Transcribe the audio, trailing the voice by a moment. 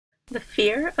The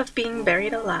fear of being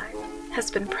buried alive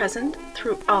has been present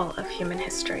through all of human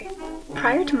history.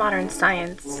 Prior to modern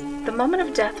science, the moment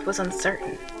of death was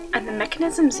uncertain, and the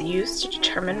mechanisms used to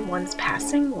determine one's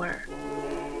passing were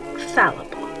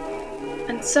fallible.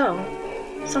 And so,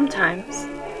 sometimes,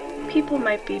 people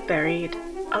might be buried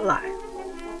alive.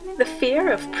 The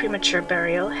fear of premature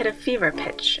burial hit a fever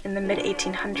pitch in the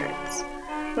mid-1800s,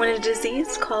 when a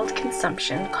disease called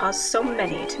consumption caused so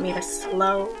many to meet a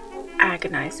slow,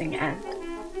 agonizing end.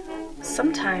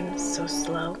 Sometimes so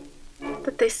slow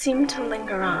that they seemed to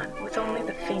linger on with only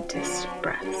the faintest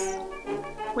breaths,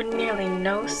 when nearly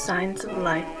no signs of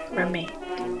life remained.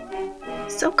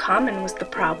 So common was the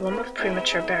problem of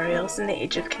premature burials in the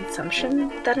age of consumption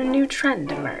that a new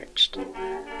trend emerged.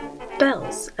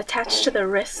 Bells attached to the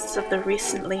wrists of the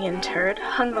recently interred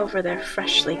hung over their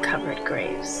freshly covered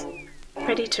graves,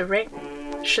 ready to ring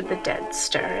should the dead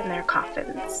stir in their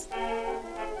coffins.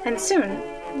 And soon,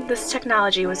 this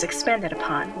technology was expanded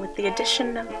upon with the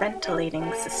addition of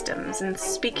ventilating systems and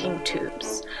speaking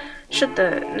tubes, should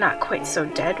the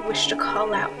not-quite-so-dead wish to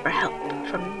call out for help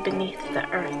from beneath the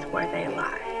earth where they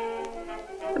lie.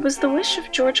 It was the wish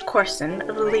of George Corson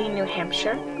of Lee, New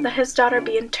Hampshire, that his daughter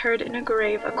be interred in a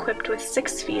grave equipped with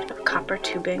 6 feet of copper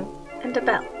tubing and a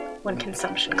bell when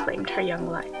consumption claimed her young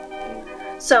life.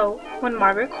 So, when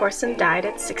Margaret Corson died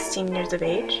at 16 years of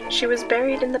age, she was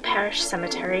buried in the parish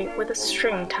cemetery with a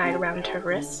string tied round her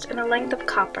wrist and a length of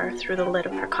copper through the lid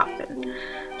of her coffin,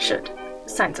 should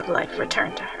signs of life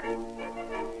return to her.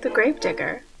 The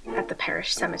gravedigger at the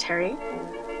parish cemetery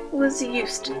was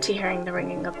used to hearing the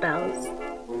ringing of bells.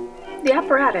 The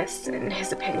apparatus, in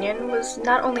his opinion, was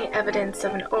not only evidence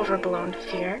of an overblown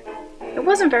fear, it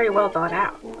wasn't very well thought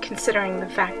out, considering the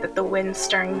fact that the wind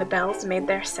stirring the bells made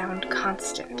their sound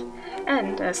constant,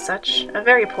 and, as such, a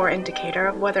very poor indicator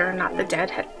of whether or not the dead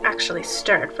had actually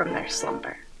stirred from their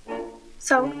slumber.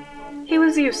 So, he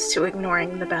was used to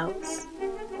ignoring the bells.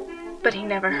 But he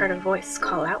never heard a voice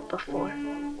call out before.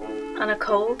 On a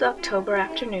cold October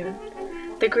afternoon,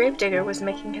 the gravedigger was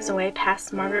making his way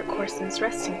past Margaret Corson's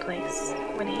resting place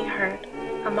when he heard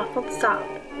a muffled sob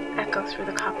echo through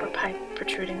the copper pipe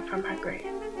protruding from her grave.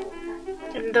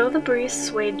 And though the breeze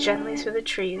swayed gently through the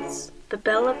trees, the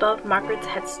bell above Margaret's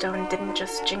headstone didn't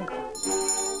just jingle.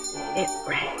 It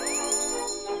rang.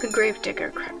 The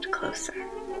gravedigger crept closer.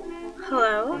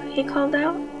 "Hello?" he called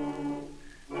out.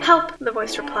 "Help!" the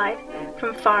voice replied,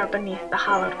 from far beneath the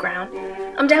hollowed ground.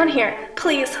 "I'm down here.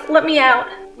 Please, let me out."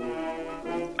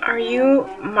 "Are you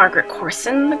Margaret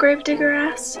Corson?" the gravedigger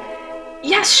asked.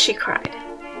 "Yes," she cried.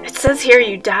 "It says here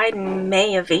you died in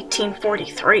May of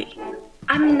 1843.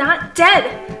 "I'm not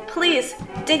dead! Please,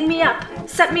 dig me up!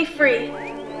 Set me free!"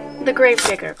 The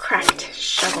gravedigger cracked his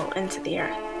shovel into the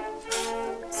earth.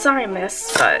 "Sorry,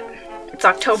 miss, but it's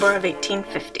October of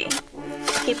 1850.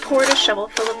 He poured a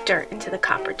shovelful of dirt into the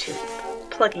copper tube,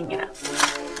 plugging it up.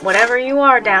 "Whatever you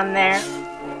are down there,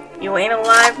 you ain't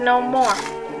alive no more,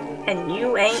 and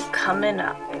you ain't coming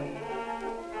up."